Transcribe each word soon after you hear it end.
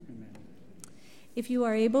If you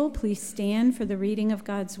are able, please stand for the reading of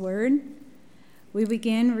God's word. We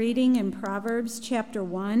begin reading in Proverbs chapter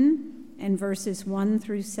 1 and verses 1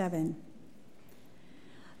 through 7.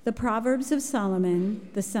 The Proverbs of Solomon,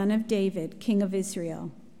 the son of David, king of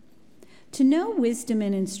Israel. To know wisdom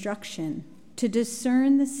and instruction, to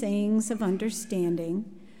discern the sayings of understanding,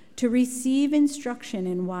 to receive instruction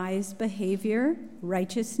in wise behavior,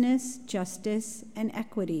 righteousness, justice, and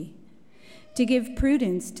equity, to give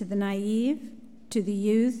prudence to the naive, to the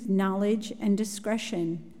youth, knowledge and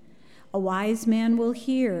discretion. A wise man will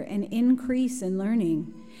hear and increase in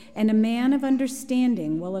learning, and a man of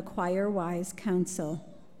understanding will acquire wise counsel.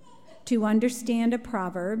 To understand a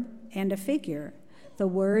proverb and a figure, the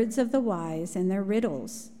words of the wise and their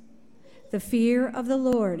riddles. The fear of the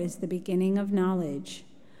Lord is the beginning of knowledge.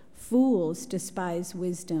 Fools despise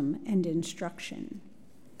wisdom and instruction.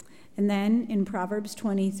 And then in Proverbs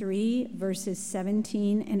 23, verses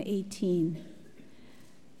 17 and 18.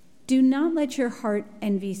 Do not let your heart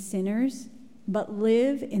envy sinners, but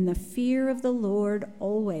live in the fear of the Lord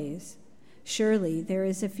always. Surely there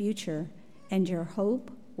is a future, and your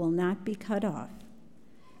hope will not be cut off.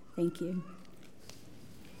 Thank you.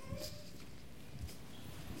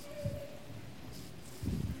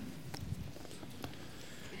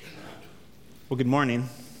 Well, good morning.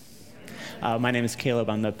 My name is Caleb.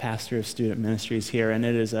 I'm the pastor of student ministries here, and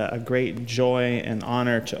it is a great joy and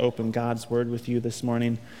honor to open God's word with you this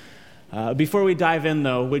morning. Before we dive in,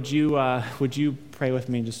 though, would you pray with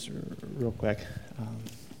me just real quick?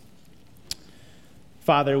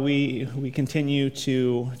 Father, we continue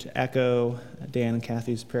to echo Dan and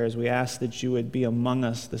Kathy's prayers. We ask that you would be among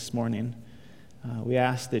us this morning. We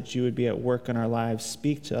ask that you would be at work in our lives.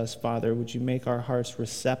 Speak to us, Father. Would you make our hearts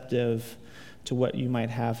receptive to what you might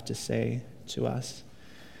have to say to us?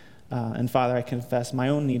 And Father, I confess my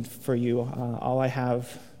own need for you. All I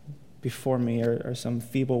have before me are some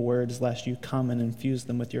feeble words, lest you come and infuse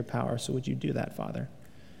them with your power. So would you do that, Father?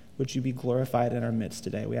 Would you be glorified in our midst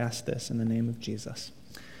today? We ask this in the name of Jesus.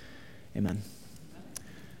 Amen.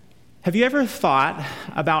 Have you ever thought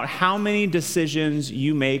about how many decisions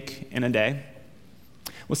you make in a day?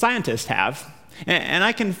 Well, scientists have. And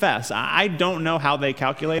I confess, I don't know how they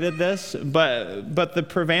calculated this, but the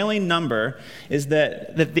prevailing number is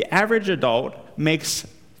that the average adult makes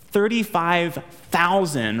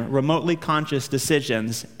 35,000 remotely conscious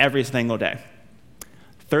decisions every single day.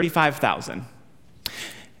 35,000.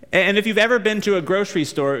 And if you've ever been to a grocery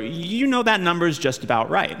store, you know that number is just about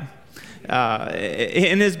right.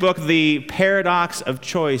 In his book, The Paradox of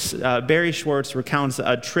Choice, Barry Schwartz recounts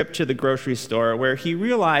a trip to the grocery store where he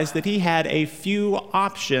realized that he had a few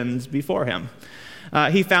options before him.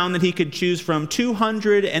 He found that he could choose from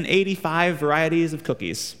 285 varieties of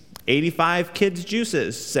cookies, 85 kids'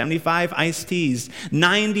 juices, 75 iced teas,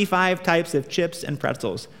 95 types of chips and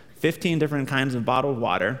pretzels, 15 different kinds of bottled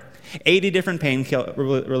water, 80 different pain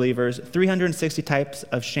relievers, 360 types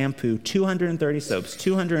of shampoo, 230 soaps,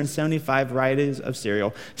 275 varieties of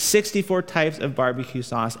cereal, 64 types of barbecue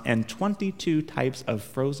sauce, and 22 types of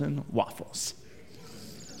frozen waffles.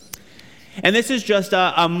 And this is just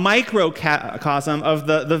a microcosm of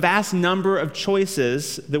the vast number of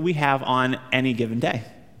choices that we have on any given day.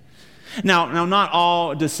 Now, not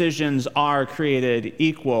all decisions are created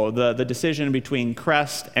equal. The decision between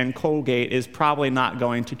Crest and Colgate is probably not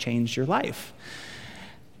going to change your life.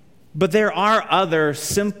 But there are other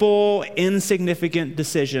simple, insignificant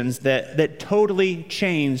decisions that totally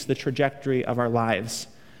change the trajectory of our lives.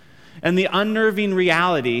 And the unnerving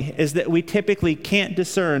reality is that we typically can't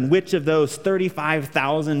discern which of those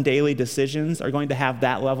 35,000 daily decisions are going to have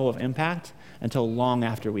that level of impact until long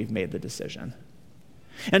after we've made the decision.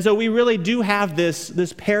 And so we really do have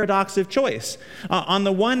this paradox of choice. On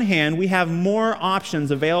the one hand, we have more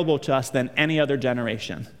options available to us than any other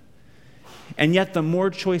generation. And yet the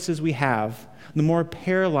more choices we have, the more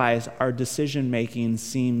paralyzed our decision-making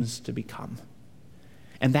seems to become.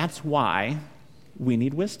 And that's why we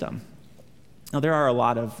need wisdom. Now, there are a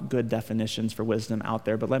lot of good definitions for wisdom out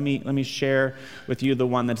there, but let me share with you the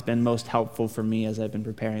one that's been most helpful for me as I've been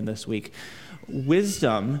preparing this week.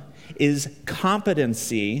 Wisdom is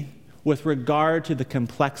competency with regard to the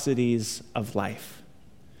complexities of life.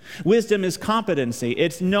 Wisdom is competency.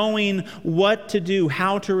 It's knowing what to do,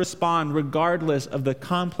 how to respond, regardless of the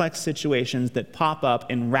complex situations that pop up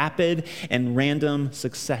in rapid and random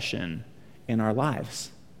succession in our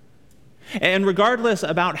lives. And regardless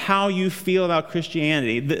about how you feel about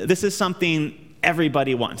Christianity, this is something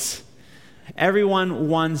everybody wants. Everyone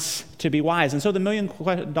wants to be wise. And so the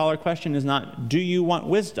million-dollar question is not, do you want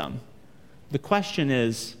wisdom? The question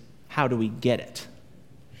is, how do we get it?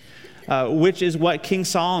 which is what King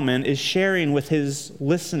Solomon is sharing with his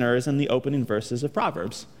listeners in the opening verses of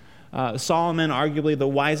Proverbs. Solomon, arguably the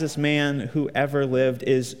wisest man who ever lived,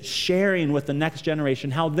 is sharing with the next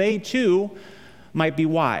generation how they too might be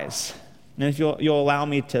wise. And if you'll allow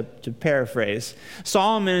me to paraphrase,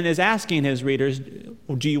 Solomon is asking his readers,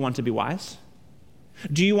 do you want to be wise?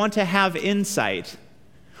 Do you want to have insight?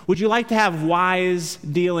 Would you like to have wise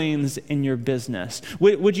dealings in your business?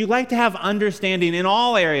 Would you like to have understanding in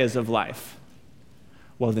all areas of life?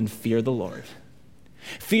 Well, then fear the Lord.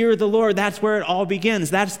 Fear the Lord, that's where it all begins.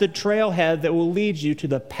 That's the trailhead that will lead you to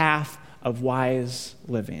the path of wise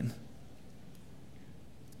living.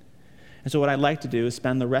 And so what I'd like to do is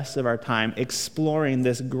spend the rest of our time exploring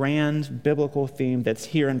this grand biblical theme that's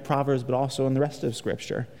here in Proverbs, but also in the rest of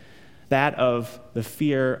Scripture, that of the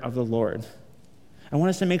fear of the Lord. I want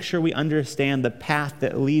us to make sure we understand the path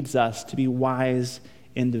that leads us to be wise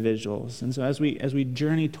individuals. And so as we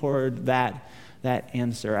journey toward that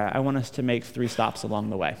answer, I want us to make 3 stops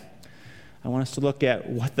along the way. I want us to look at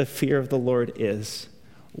what the fear of the Lord is,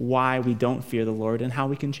 why we don't fear the Lord, and how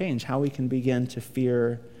we can change, how we can begin to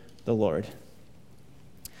fear the Lord.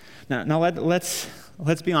 Now let's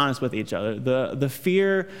be honest with each other. The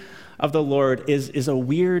fear of the Lord is a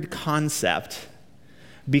weird concept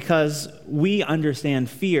because we understand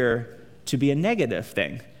fear to be a negative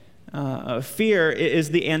thing. Fear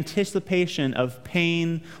is the anticipation of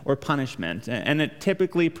pain or punishment, and it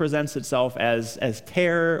typically presents itself as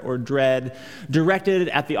terror or dread directed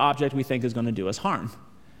at the object we think is going to do us harm.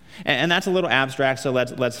 And that's a little abstract, so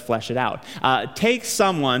let's flesh it out. Take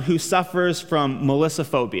someone who suffers from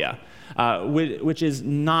melissophobia, which is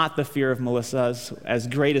not the fear of Melissa, as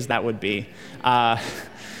great as that would be.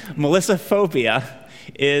 Melissophobia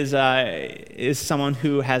is someone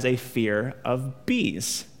who has a fear of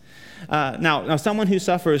bees. Now, someone who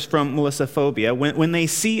suffers from melissophobia, when they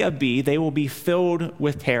see a bee, they will be filled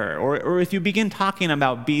with terror. Or if you begin talking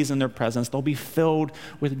about bees in their presence, they'll be filled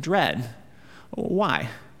with dread. Why?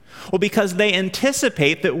 Well, because they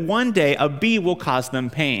anticipate that one day a bee will cause them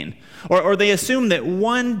pain. Or they assume that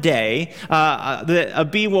one day that a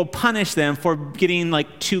bee will punish them for getting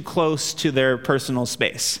too close to their personal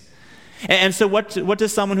space. And so what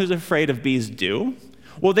does someone who's afraid of bees do?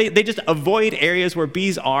 Well, they just avoid areas where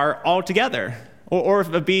bees are altogether. Or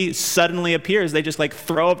if a bee suddenly appears, they just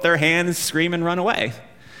throw up their hands, scream, and run away.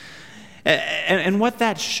 And what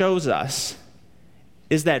that shows us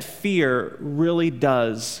is that fear really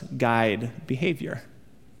does guide behavior.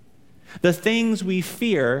 The things we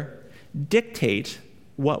fear dictate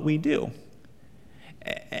what we do.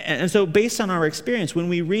 And so based on our experience, when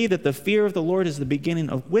we read that the fear of the Lord is the beginning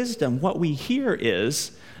of wisdom, what we hear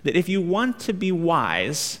is that if you want to be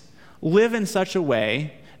wise, live in such a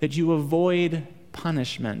way that you avoid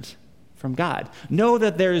punishment from God. Know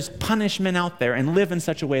that there's punishment out there and live in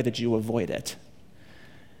such a way that you avoid it.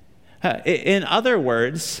 In other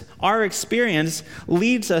words, our experience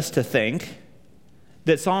leads us to think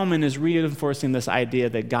that Solomon is reinforcing this idea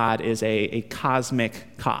that God is a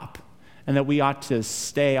cosmic cop and that we ought to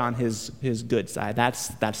stay on his good side.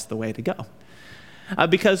 That's the way to go.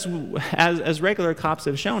 Because as regular cops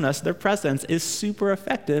have shown us, their presence is super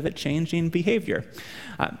effective at changing behavior.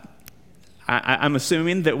 I'm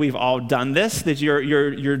assuming that we've all done this, that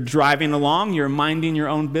you're driving along, you're minding your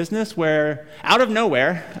own business, where out of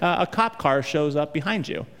nowhere, a cop car shows up behind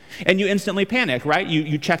you. And you instantly panic, right?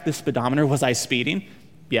 You check the speedometer. Was I speeding?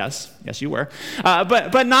 Yes, you were.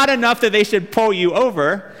 But not enough that they should pull you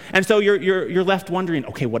over. And so you're left wondering,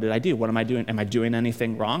 okay, what did I do? What am I doing? Am I doing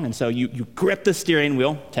anything wrong? And so you grip the steering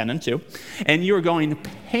wheel, 10 and 2, and you're going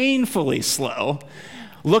painfully slow,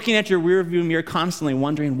 looking at your rearview mirror constantly,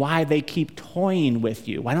 wondering why they keep toying with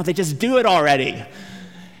you. Why don't they just do it already?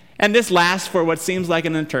 And this lasts for what seems like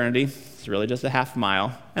an eternity. It's really just a half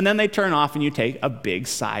mile. And then they turn off and you take a big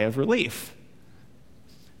sigh of relief.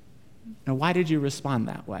 Now, why did you respond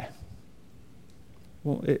that way?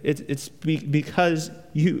 Well, it's because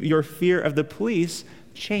your fear of the police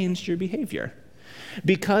changed your behavior.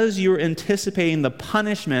 Because you're anticipating the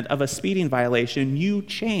punishment of a speeding violation, you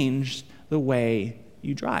changed the way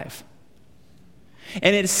you drive.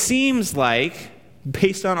 And it seems like,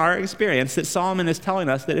 based on our experience, that Solomon is telling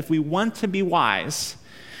us that if we want to be wise,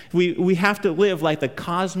 we have to live like the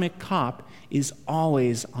cosmic cop is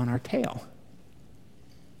always on our tail.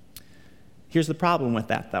 Here's the problem with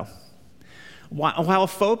that, though. While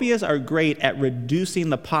phobias are great at reducing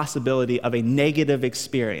the possibility of a negative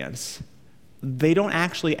experience, they don't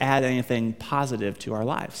actually add anything positive to our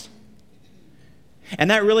lives.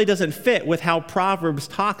 And that really doesn't fit with how Proverbs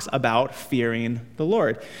talks about fearing the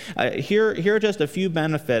Lord. Here are just a few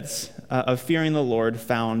benefits of fearing the Lord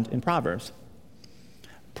found in Proverbs.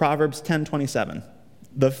 Proverbs 10:27.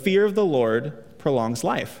 The fear of the Lord prolongs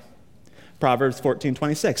life. Proverbs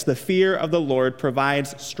 14:26. The fear of the Lord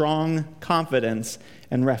provides strong confidence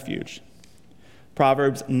and refuge.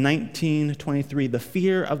 Proverbs 19:23. The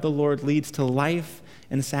fear of the Lord leads to life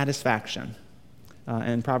and satisfaction.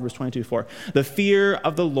 And Proverbs 22:4. The fear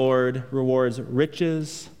of the Lord rewards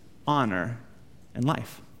riches, honor, and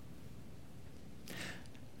life.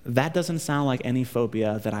 That doesn't sound like any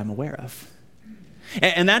phobia that I'm aware of.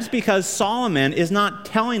 And that's because Solomon is not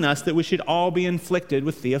telling us that we should all be inflicted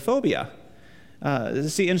with theophobia.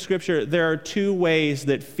 See, in Scripture, there are two ways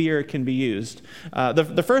that fear can be used.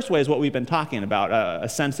 The first way is what we've been talking about, a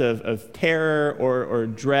sense of terror or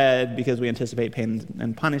dread because we anticipate pain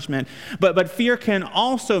and punishment. But fear can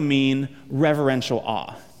also mean reverential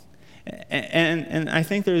awe. And I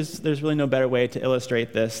think there's really no better way to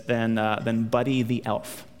illustrate this than Buddy the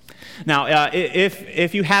Elf. Now,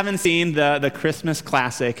 if you haven't seen the Christmas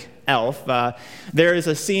classic Elf, there is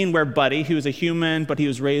a scene where Buddy, who is a human, but he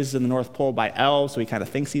was raised in the North Pole by elves, so he kind of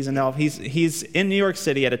thinks he's an elf. He's in New York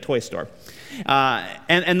City at a toy store.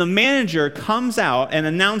 And the manager comes out and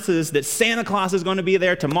announces that Santa Claus is going to be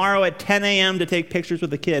there tomorrow at 10 a.m. to take pictures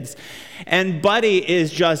with the kids. And Buddy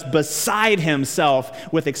is just beside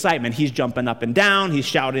himself with excitement. He's jumping up and down. He's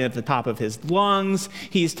shouting at the top of his lungs.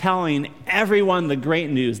 He's telling everyone the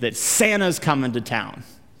great news that Santa's coming to town.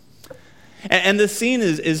 And the scene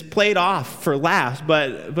is played off for laughs,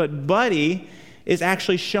 but Buddy is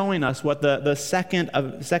actually showing us what the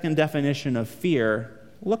second definition of fear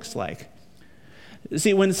looks like.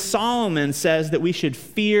 See, when Solomon says that we should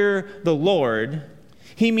fear the Lord,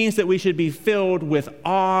 he means that we should be filled with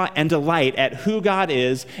awe and delight at who God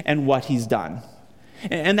is and what he's done.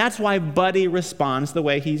 And that's why Buddy responds the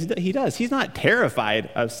way he does. He's not terrified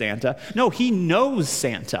of Santa. No, he knows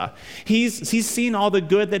Santa. He's seen all the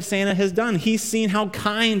good that Santa has done. He's seen how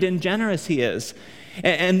kind and generous he is.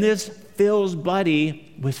 And this fills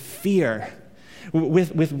Buddy with fear,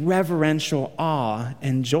 with reverential awe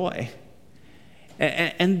and joy.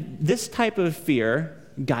 And this type of fear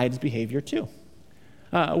guides behavior too.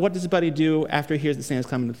 What does Buddy do after he hears that Santa's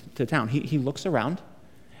coming to town? He looks around,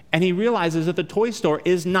 and he realizes that the toy store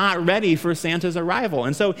is not ready for Santa's arrival.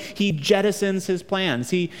 And so he jettisons his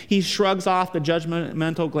plans. He shrugs off the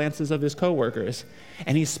judgmental glances of his coworkers,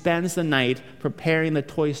 and he spends the night preparing the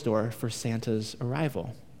toy store for Santa's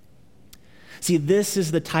arrival. See, this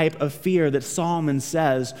is the type of fear that Solomon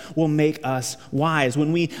says will make us wise.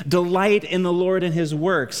 When we delight in the Lord and his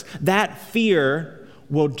works, that fear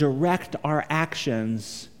will direct our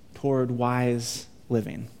actions toward wise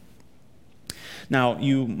living. Now,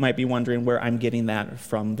 you might be wondering where I'm getting that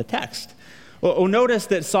from the text. Well, notice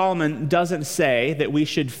that Solomon doesn't say that we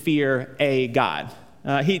should fear a God.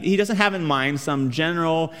 He doesn't have in mind some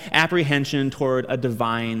general apprehension toward a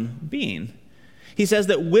divine being. He says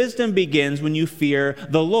that wisdom begins when you fear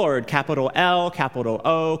the Lord, capital L, capital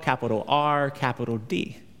O, capital R, capital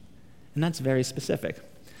D. And that's very specific.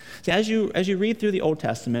 See, as you read through the Old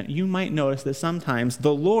Testament, you might notice that sometimes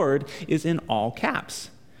the Lord is in all caps.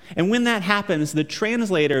 And when that happens, the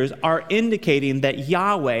translators are indicating that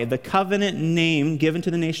Yahweh, the covenant name given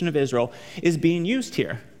to the nation of Israel, is being used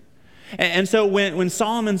here. And so when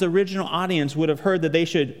Solomon's original audience would have heard that they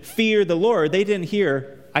should fear the Lord, they didn't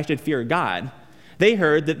hear, I should fear God. They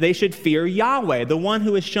heard that they should fear Yahweh, the one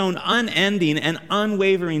who has shown unending and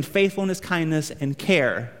unwavering faithfulness, kindness, and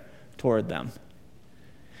care toward them.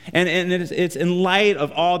 And it's in light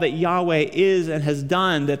of all that Yahweh is and has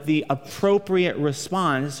done that the appropriate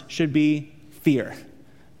response should be fear,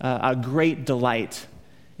 a great delight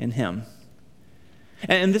in him.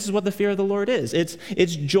 And this is what the fear of the Lord is.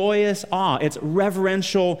 It's joyous awe. It's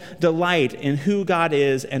reverential delight in who God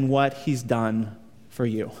is and what he's done for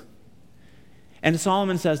you. And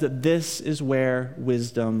Solomon says that this is where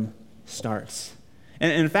wisdom starts.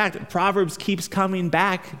 And in fact, Proverbs keeps coming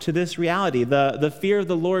back to this reality. The fear of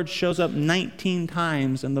the Lord shows up 19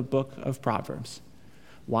 times in the book of Proverbs.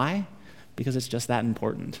 Why? Because it's just that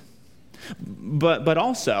important. But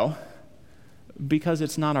also because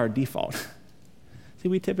it's not our default. See,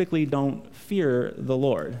 we typically don't fear the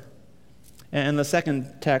Lord. And the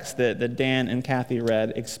second text that Dan and Kathy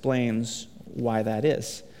read explains why that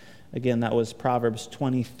is. Again, that was Proverbs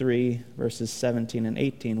 23, verses 17 and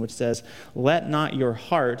 18, which says, "Let not your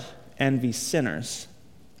heart envy sinners,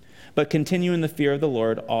 but continue in the fear of the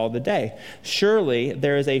Lord all the day. Surely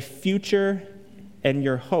there is a future, and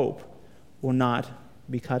your hope will not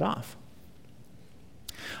be cut off."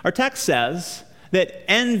 Our text says that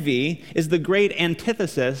envy is the great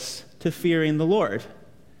antithesis to fearing the Lord.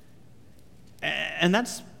 And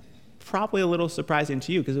that's probably a little surprising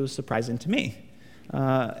to you because it was surprising to me.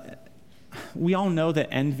 We all know that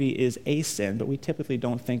envy is a sin, but we typically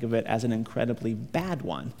don't think of it as an incredibly bad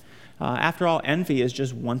one. After all, envy is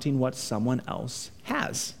just wanting what someone else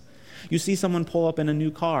has. You see someone pull up in a new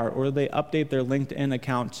car, or they update their LinkedIn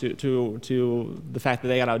account to the fact that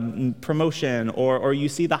they got a promotion, or you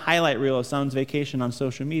see the highlight reel of someone's vacation on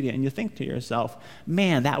social media, and you think to yourself,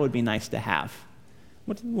 man, that would be nice to have.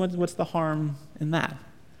 What's the harm in that?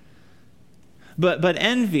 But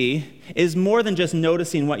envy is more than just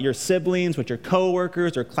noticing what your siblings, what your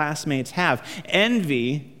coworkers or classmates have.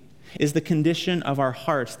 Envy is the condition of our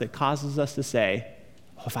hearts that causes us to say,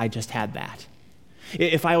 oh, if I just had that.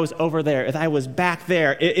 If I was over there, if I was back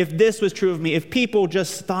there, if this was true of me, if people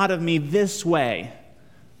just thought of me this way,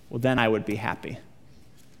 well, then I would be happy.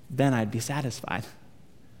 Then I'd be satisfied.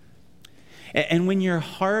 And when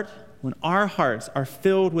our hearts are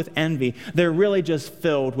filled with envy, they're really just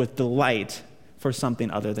filled with delight for something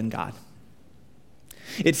other than God.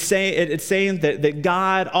 It's saying that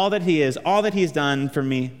God, all that he is, all that he's done for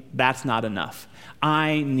me, that's not enough.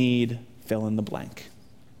 I need fill in the blank.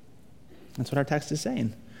 That's what our text is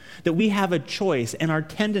saying. That we have a choice, and our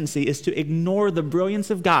tendency is to ignore the brilliance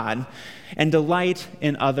of God and delight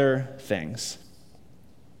in other things.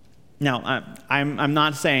 Now, I'm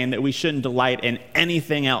not saying that we shouldn't delight in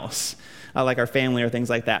anything else, like our family or things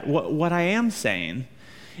like that. What I am saying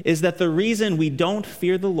is that the reason we don't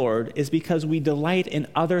fear the Lord is because we delight in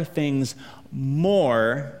other things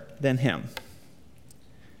more than him.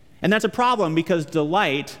 And that's a problem because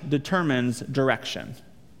delight determines direction.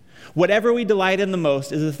 Whatever we delight in the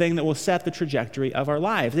most is the thing that will set the trajectory of our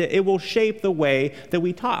lives. It will shape the way that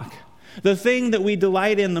we talk. The thing that we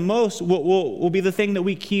delight in the most will be the thing that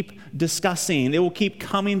we keep discussing. It will keep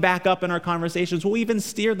coming back up in our conversations. We'll even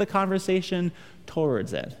steer the conversation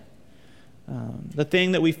towards it. The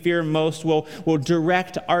thing that we fear most will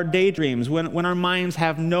direct our daydreams. When our minds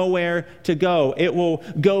have nowhere to go, it will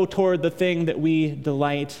go toward the thing that we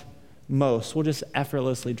delight most. We'll just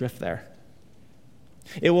effortlessly drift there.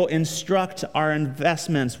 It will instruct our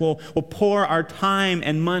investments. We'll pour our time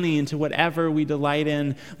and money into whatever we delight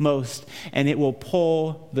in most, and it will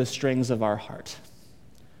pull the strings of our heart.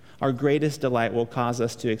 Our greatest delight will cause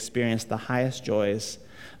us to experience the highest joys,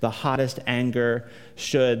 the hottest anger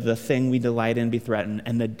should the thing we delight in be threatened,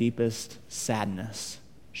 and the deepest sadness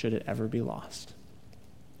should it ever be lost.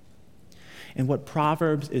 And what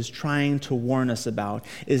Proverbs is trying to warn us about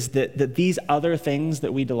is that these other things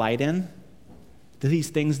that we delight in, these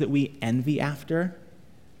things that we envy after,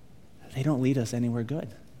 they don't lead us anywhere good.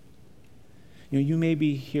 You may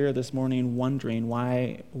be here this morning wondering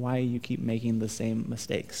why you keep making the same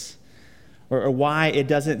mistakes, or why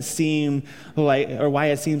it seems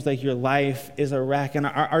like your life is a wreck. And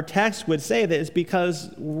our text would say that it's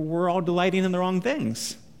because we're all delighting in the wrong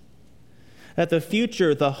things. That the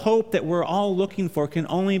future, the hope that we're all looking for can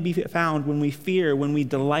only be found when we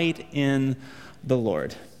delight in the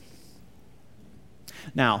Lord.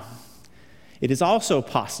 Now, it is also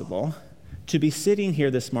possible to be sitting here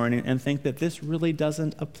this morning and think that this really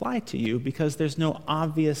doesn't apply to you because there's no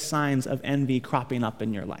obvious signs of envy cropping up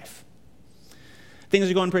in your life. Things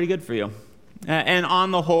are going pretty good for you. And on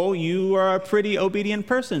the whole, you are a pretty obedient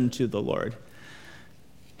person to the Lord.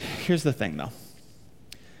 Here's the thing, though.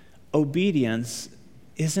 Obedience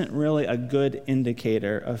isn't really a good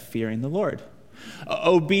indicator of fearing the Lord.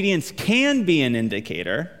 Obedience can be an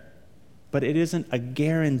indicator, but it isn't a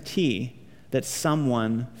guarantee that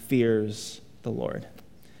someone fears the Lord.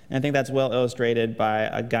 And I think that's well illustrated by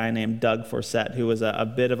a guy named Doug Forsett, who was a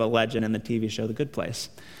bit of a legend in the TV show The Good Place.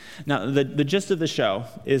 Now, the gist of the show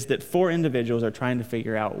is that 4 individuals are trying to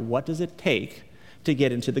figure out what does it take to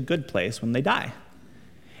get into the good place when they die.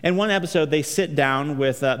 In one episode, they sit down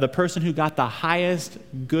with the person who got the highest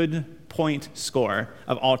good point score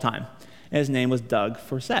of all time. And his name was Doug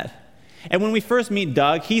Forsett. And when we first meet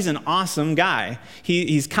Doug, he's an awesome guy.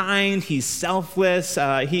 He's kind, he's selfless,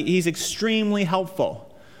 he's extremely helpful.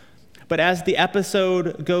 But as the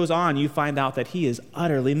episode goes on, you find out that he is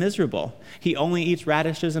utterly miserable. He only eats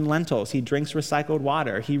radishes and lentils. He drinks recycled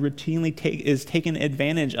water. He routinely is taken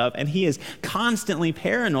advantage of, and he is constantly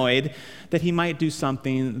paranoid that he might do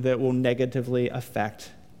something that will negatively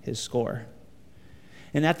affect his score.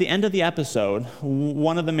 And at the end of the episode,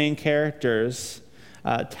 one of the main characters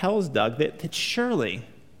tells Doug that surely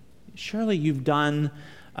you've done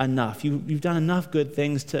enough. You've done enough good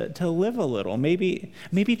things to live a little. Maybe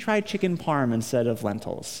try chicken parm instead of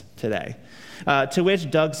lentils today. To which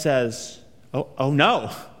Doug says, "Oh no,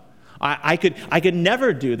 I could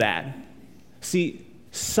never do that." See,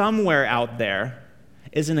 somewhere out there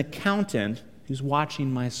is an accountant who's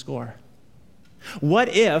watching my score. What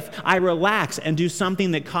if I relax and do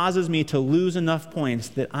something that causes me to lose enough points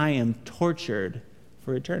that I am tortured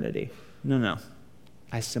for eternity? No.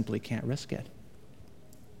 I simply can't risk it.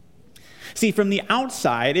 See, from the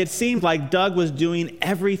outside, it seemed like Doug was doing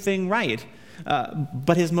everything right,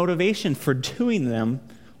 but his motivation for doing them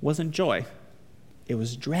wasn't joy. It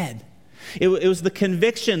was dread. It was the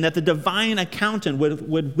conviction that the divine accountant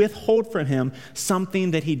would withhold from him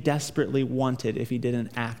something that he desperately wanted if he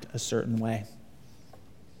didn't act a certain way.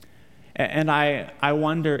 And I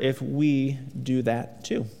wonder if we do that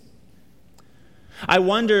too. I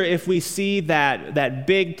wonder if we see that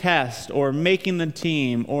big test or making the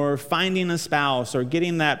team or finding a spouse or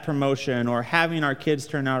getting that promotion or having our kids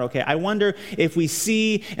turn out okay. I wonder if we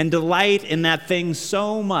see and delight in that thing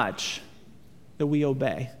so much that we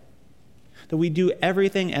obey, that we do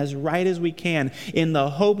everything as right as we can in the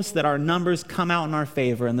hopes that our numbers come out in our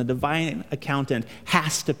favor and the divine accountant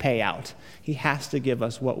has to pay out. He has to give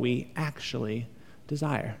us what we actually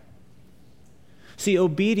desire. See,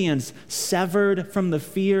 obedience severed from the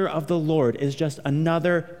fear of the Lord is just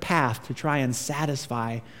another path to try and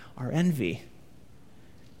satisfy our envy.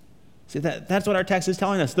 See, that's what our text is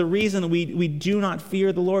telling us. The reason we do not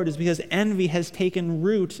fear the Lord is because envy has taken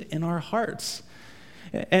root in our hearts.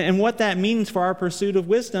 And what that means for our pursuit of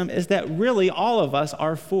wisdom is that really all of us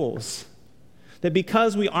are fools. That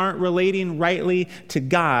because we aren't relating rightly to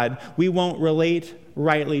God, we won't relate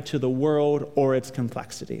rightly to the world or its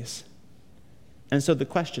complexities. And so the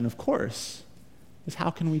question, of course, is how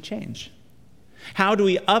can we change? How do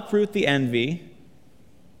we uproot the envy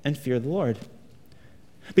and fear the Lord?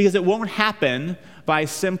 Because it won't happen by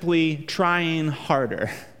simply trying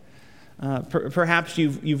harder. Perhaps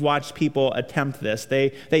you've watched people attempt this.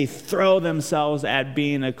 They throw themselves at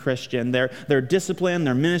being a Christian. Their discipline,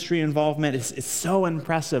 their ministry involvement is so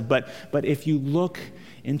impressive. But if you look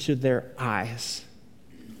into their eyes,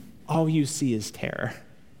 all you see is terror.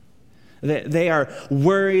 They are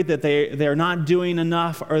worried that they're not doing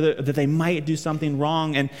enough or that they might do something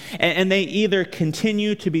wrong. And they either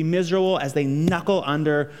continue to be miserable as they knuckle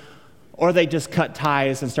under, or they just cut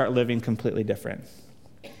ties and start living completely different.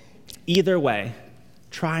 Either way,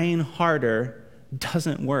 trying harder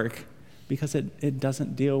doesn't work because it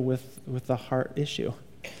doesn't deal with the heart issue.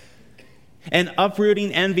 And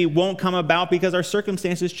uprooting envy won't come about because our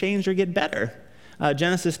circumstances change or get better.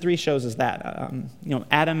 Genesis 3 shows us that.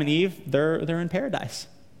 Adam and Eve, they're in paradise.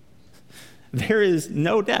 There is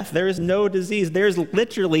no death. There is no disease. There's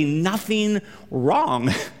literally nothing wrong.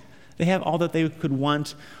 They have all that they could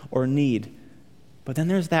want or need. But then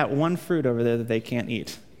there's that one fruit over there that they can't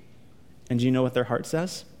eat. And do you know what their heart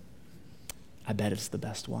says? I bet it's the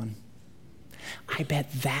best one. I bet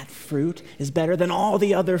that fruit is better than all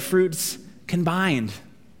the other fruits combined.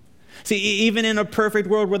 See, even in a perfect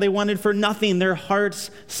world where they wanted for nothing, their hearts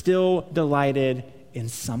still delighted in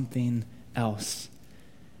something else.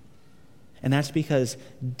 And that's because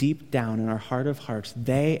deep down in our heart of hearts,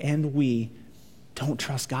 they and we don't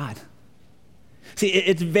trust God. See,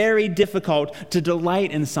 it's very difficult to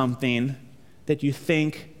delight in something that you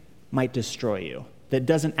think might destroy you, that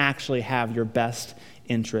doesn't actually have your best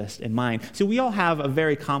interest in mind. See, we all have a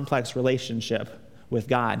very complex relationship with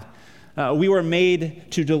God. We were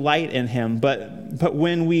made to delight in him, but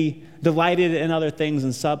when we delighted in other things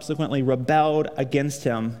and subsequently rebelled against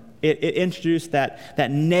him, it introduced that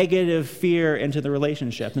negative fear into the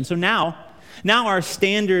relationship. And so now our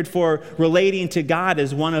standard for relating to God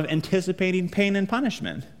is one of anticipating pain and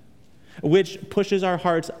punishment, which pushes our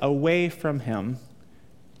hearts away from him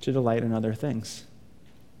to delight in other things.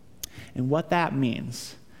 And what that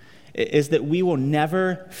means is that we will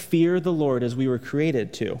never fear the Lord as we were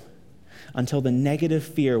created to until the negative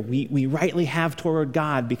fear we rightly have toward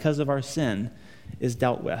God because of our sin is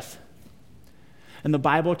dealt with. And the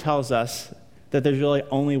Bible tells us that there's really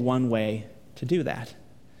only one way to do that.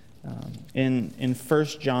 In 1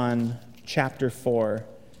 John chapter 4,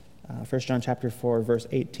 verse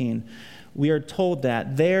 18, we are told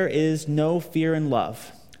that there is no fear in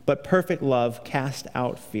love, but perfect love casts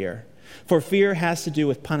out fear. For fear has to do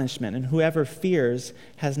with punishment, and whoever fears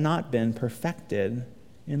has not been perfected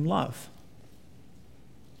in love.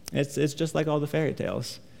 It's just like all the fairy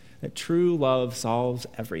tales, that true love solves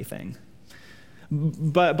everything.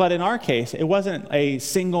 But in our case, it wasn't a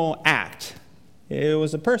single act. It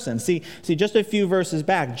was a person. See, just a few verses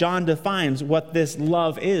back, John defines what this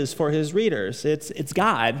love is for his readers. It's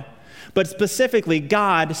God, but specifically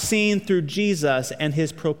God seen through Jesus and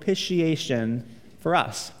his propitiation for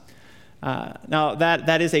us. Now,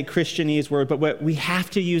 that is a Christianese word, but we have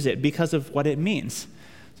to use it because of what it means.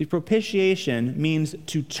 See, propitiation means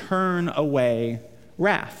to turn away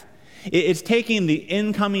wrath. It's taking the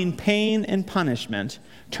incoming pain and punishment,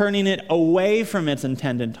 turning it away from its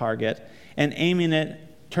intended target, and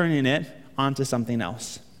turning it onto something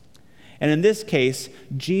else. And in this case,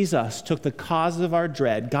 Jesus took the cause of our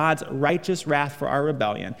dread, God's righteous wrath for our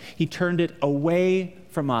rebellion. He turned it away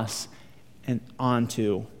from us and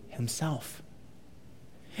onto himself.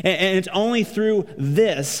 And it's only through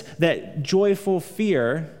this that joyful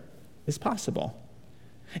fear is possible.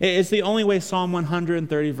 It's the only way Psalm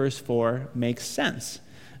 130, verse 4 makes sense.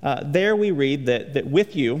 There we read that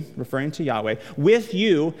with you, referring to Yahweh, with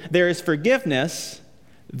you there is forgiveness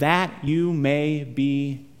that you may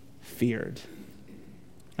be feared.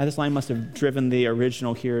 Now, this line must have driven the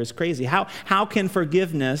original hearers crazy. How can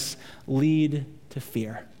forgiveness lead to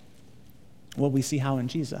fear? Well, we see how in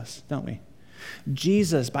Jesus, don't we?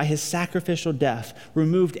 Jesus, by his sacrificial death,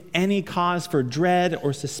 removed any cause for dread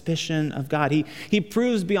or suspicion of God. He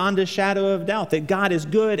proves beyond a shadow of doubt that God is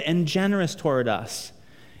good and generous toward us.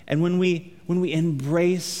 And when we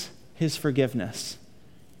embrace his forgiveness,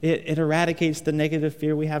 it eradicates the negative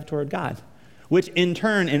fear we have toward God, which in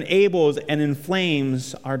turn enables and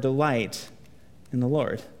inflames our delight in the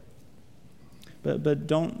Lord. But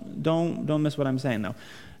don't miss what I'm saying, though.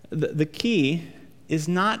 The key is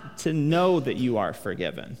not to know that you are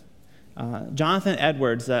forgiven. Jonathan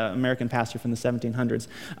Edwards, American pastor from the 1700s,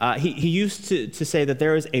 he used to say that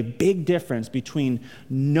there is a big difference between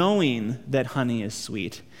knowing that honey is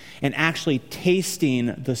sweet and actually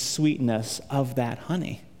tasting the sweetness of that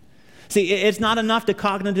honey. See, it's not enough to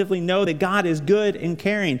cognitively know that God is good and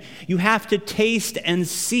caring. You have to taste and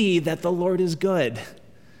see that the Lord is good.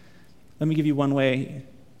 Let me give you one way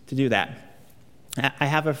to do that. I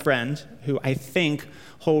have a friend who I think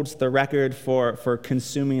holds the record for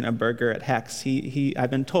consuming a burger at Hex.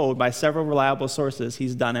 I've been told by several reliable sources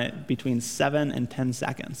he's done it between 7 and 10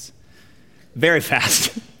 seconds. Very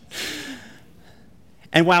fast.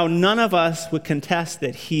 And while none of us would contest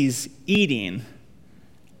that he's eating,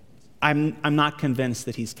 I'm not convinced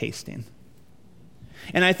that he's tasting.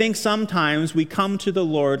 And I think sometimes we come to the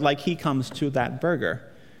Lord like he comes to that burger.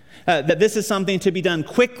 That this is something to be done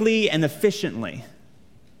quickly and efficiently.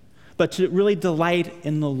 But to really delight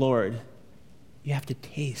in the Lord, you have to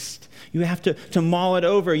taste. You have to mull it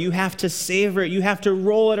over. You have to savor it. You have to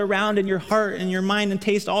roll it around in your heart and your mind and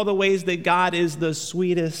taste all the ways that God is the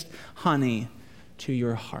sweetest honey to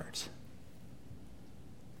your heart.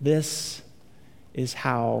 This is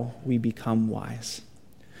how we become wise.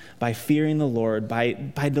 By fearing the Lord, by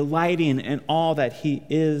delighting in all that he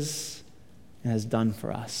is and has done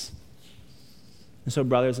for us. And so,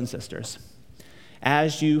 brothers and sisters,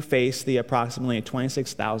 as you face the approximately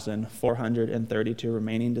 26,432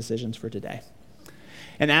 remaining decisions for today,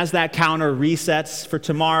 and as that counter resets for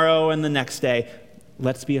tomorrow and the next day,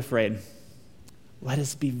 let's be afraid. Let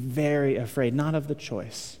us be very afraid, not of the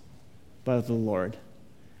choice, but of the Lord,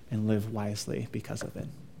 and live wisely because of it.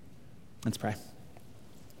 Let's pray.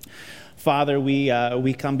 Father,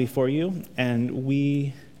 we come before you, and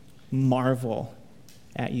we marvel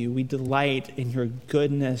at you. We delight in your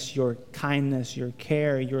goodness, your kindness, your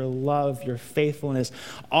care, your love, your faithfulness,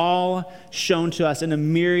 all shown to us in a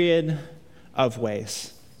myriad of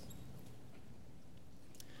ways.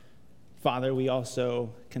 Father, we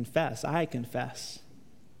also confess, I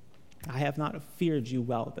have not feared you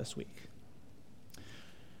well this week.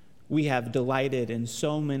 We have delighted in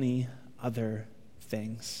so many other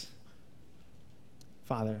things.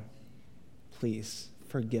 Father, please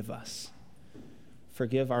forgive us.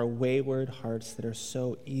 Forgive our wayward hearts that are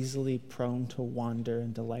so easily prone to wander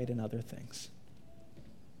and delight in other things.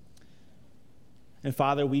 And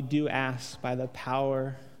Father, we do ask by the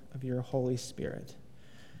power of your Holy Spirit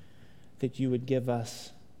that you would give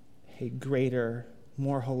us a greater,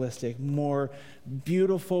 more holistic, more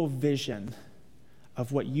beautiful vision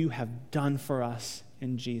of what you have done for us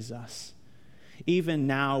in Jesus. Even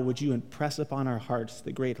now, would you impress upon our hearts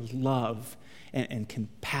the great love and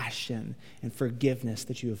compassion and forgiveness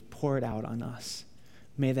that you have poured out on us.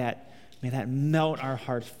 May that melt our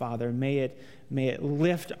hearts, Father. May it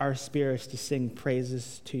lift our spirits to sing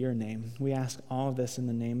praises to your name. We ask all of this in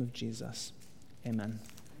the name of Jesus. Amen.